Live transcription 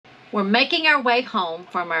We're making our way home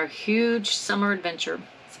from our huge summer adventure.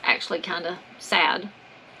 It's actually kind of sad.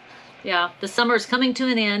 Yeah, the summer is coming to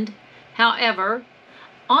an end. However,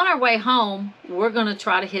 on our way home, we're going to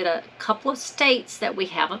try to hit a couple of states that we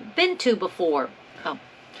haven't been to before.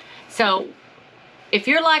 So if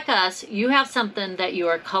you're like us, you have something that you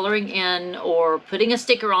are coloring in or putting a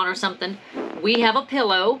sticker on or something, we have a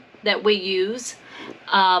pillow that we use.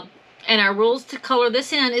 And our rules to color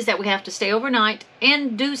this in is that we have to stay overnight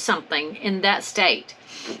and do something in that state.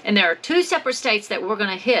 And there are 2 separate states that we're going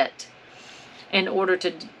to hit in order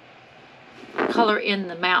to color in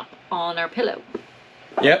the map on our pillow.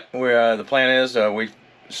 Yep, the plan is we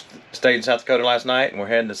stayed in South Dakota last night and we're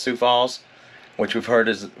heading to Sioux Falls, which we've heard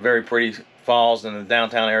is very pretty falls in the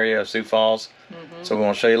downtown area of Sioux Falls. So we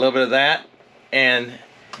want to show you a little bit of that, and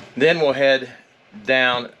then we'll head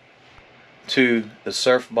down to the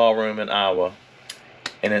Surf Ballroom in Iowa,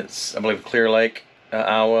 and it's, I believe, Clear Lake,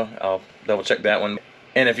 Iowa. I'll double check that one.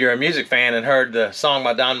 And if you're a music fan and heard the song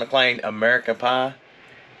by Don McLean, American Pie,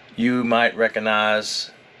 you might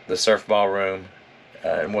recognize the Surf Ballroom,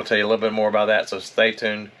 and we'll tell you a little bit more about that, so stay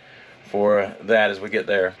tuned for that as we get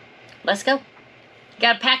there. Let's go.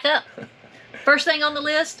 Gotta pack up. First thing on the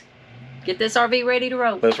list, get this RV ready to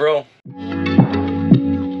roll. Let's roll.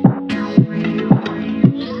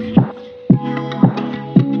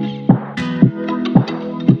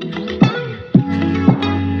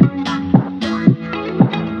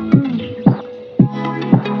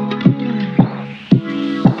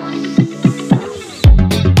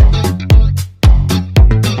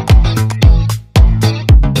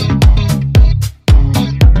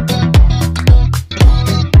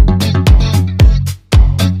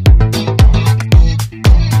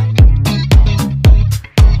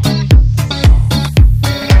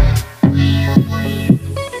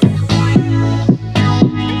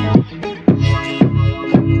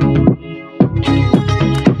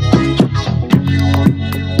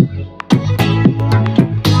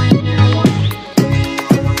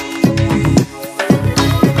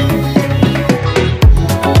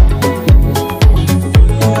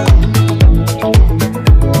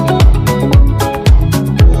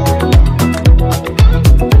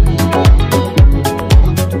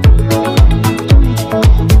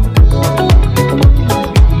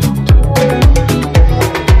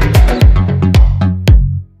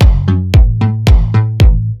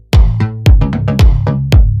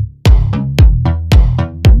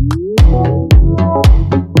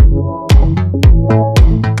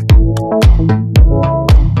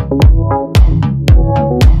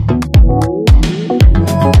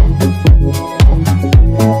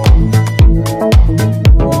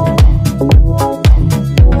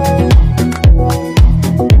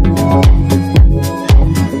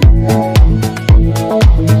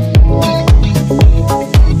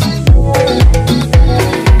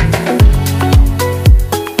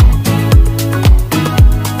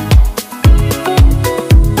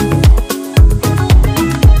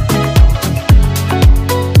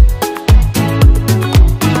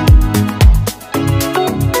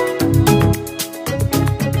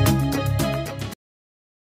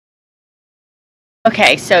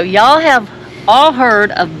 Okay, so y'all have all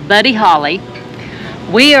heard of Buddy Holly.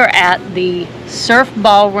 We are at the Surf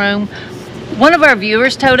Ballroom. One of our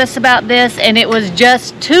viewers told us about this, and it was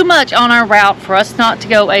just too much on our route for us not to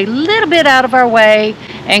go a little bit out of our way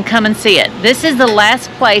and come and see it. This is the last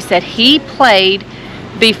place that he played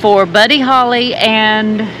before Buddy Holly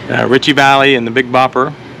and Richie Valens and the Big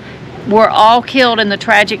Bopper were all killed in the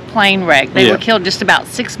tragic plane wreck. They were killed just about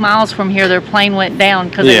 6 miles from here. Their plane went down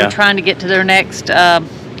because they were trying to get to their next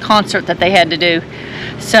concert that they had to do.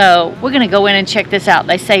 So we're going to go in and check this out.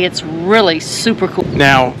 They say it's really super cool.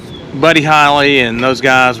 Now, Buddy Holly and those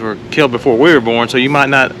guys were killed before we were born, so you might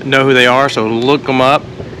not know who they are, so look them up.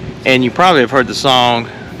 And you probably have heard the song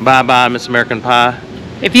Bye Bye Miss American Pie.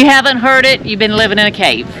 If you haven't heard it, you've been living in a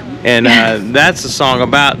cave. And that's the song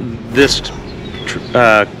about this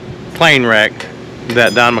plane wreck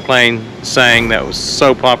that Don McLean sang that was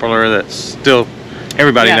so popular that still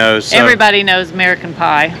everybody knows. So, everybody knows American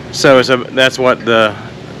Pie. So that's what the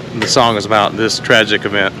song is about, this tragic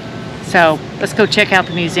event. So let's go check out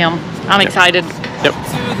the museum. I'm excited. Yep.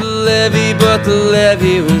 To the levee, but the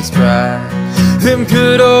levee was dry. Them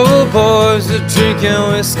good old boys are drinking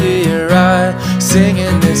whiskey and rye,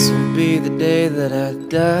 singing, "This will be the day that I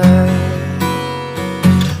die.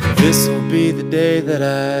 This will be the day that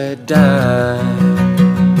I die."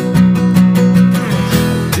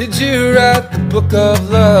 Did you write the book of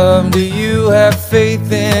love? Do you have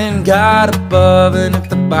faith in God above? And if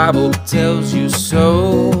the Bible tells you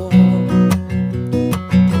so.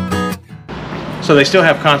 So So they still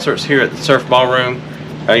have concerts here at the Surf Ballroom.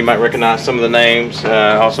 You might recognize some of the names.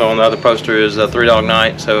 Also on the other poster is Three Dog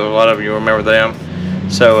Night, so a lot of you remember them.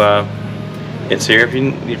 So it's here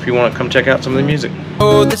if you want to come check out some of the music.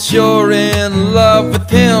 Oh, that you're in love with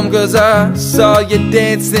him, 'cause I saw you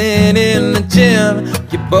dancing in the gym.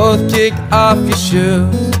 You both kicked off your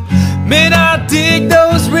shoes. Man, I dig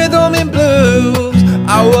those rhythm and blues.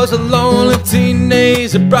 I was a lonely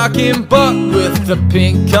teenager, rocking buck with a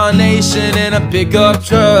pink carnation and a pickup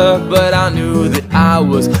truck. But I knew that I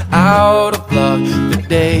was out of luck the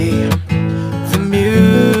day the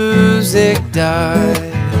music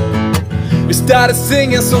died. We started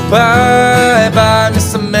singing, so bye bye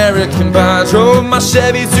Miss American Pie. Drove my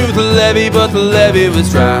Chevy to the levee, but the levee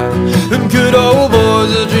was dry. Them good old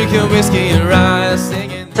boys are drinking whiskey and rye, singing.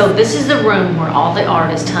 So this is the room where all the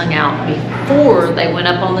artists hung out before they went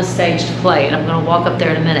up on the stage to play, and I'm going to walk up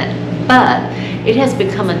there in a minute. But it has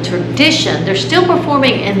become a tradition. They're still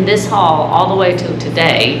performing in this hall all the way till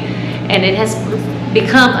today, and it has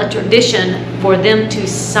become a tradition for them to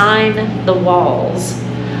sign the walls.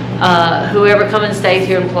 Whoever come and stays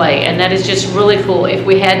here and play, and that is just really cool. If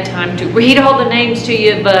we had time to read all the names to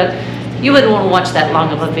you, but you wouldn't want to watch that long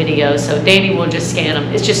of a video, so Danny will just scan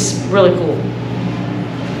them. It's just really cool.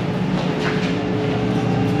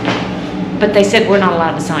 But they said we're not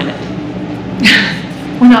allowed to sign it.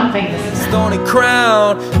 We're not famous. Stony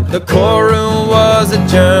crown, the courtroom was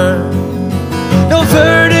adjourned. No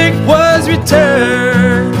verdict was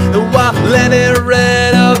returned. While Lenny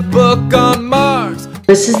read a book on Marx.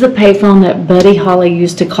 This is the payphone that Buddy Holly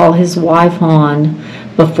used to call his wife on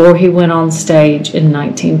before he went on stage in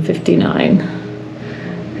 1959.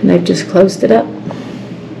 And they've just closed it up.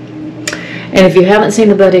 And if you haven't seen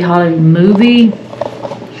the Buddy Holly movie,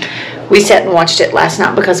 we sat and watched it last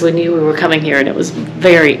night because we knew we were coming here, and it was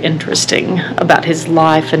very interesting about his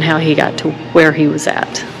life and how he got to where he was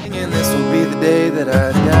at. And this will be the day that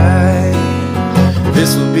I die.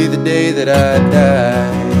 This will be the day that I die.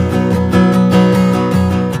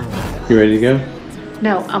 You ready to go?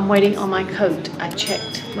 No, I'm waiting on my coat. I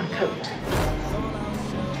checked my coat.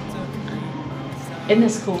 Isn't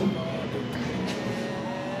this cool?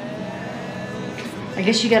 I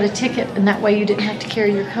guess you got a ticket, and that way you didn't have to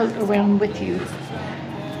carry your coat around with you.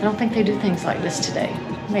 I don't think they do things like this today.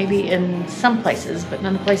 Maybe in some places, but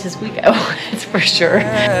none of the places we go, it's for sure.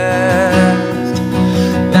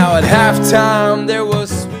 Now at halftime there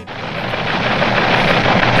was...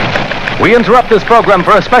 We interrupt this program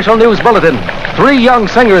for a special news bulletin. 3 young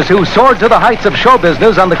singers who soared to the heights of show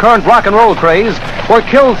business on the current rock and roll craze were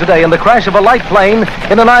killed today in the crash of a light plane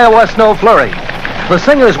in an Iowa snow flurry. The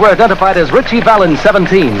singers were identified as Richie Valens,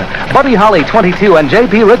 17, Buddy Holly, 22, and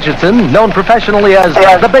J.P. Richardson, known professionally as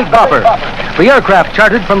the Big Bopper. The aircraft,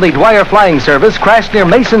 chartered from the Dwyer Flying Service, crashed near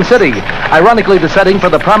Mason City, ironically the setting for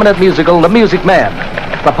the prominent musical The Music Man.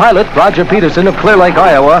 The pilot, Roger Peterson of Clear Lake,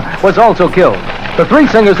 Iowa, was also killed. The 3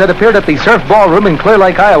 singers had appeared at the Surf Ballroom in Clear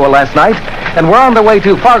Lake, Iowa last night and were on their way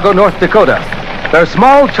to Fargo, North Dakota. Their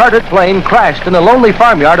small chartered plane crashed in a lonely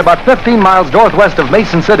farmyard about 15 miles northwest of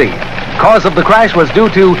Mason City. Cause of the crash was due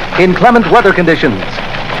to inclement weather conditions.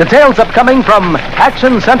 Details upcoming from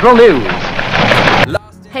Action Central News.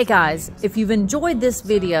 Hey guys, if you've enjoyed this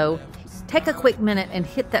video, take a quick minute and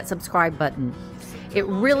hit that subscribe button. It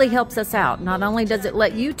really helps us out. Not only does it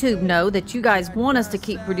let YouTube know that you guys want us to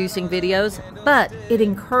keep producing videos, but it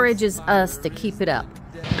encourages us to keep it up.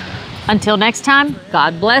 Until next time,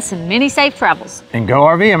 God bless and many safe travels. And go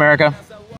RV, America.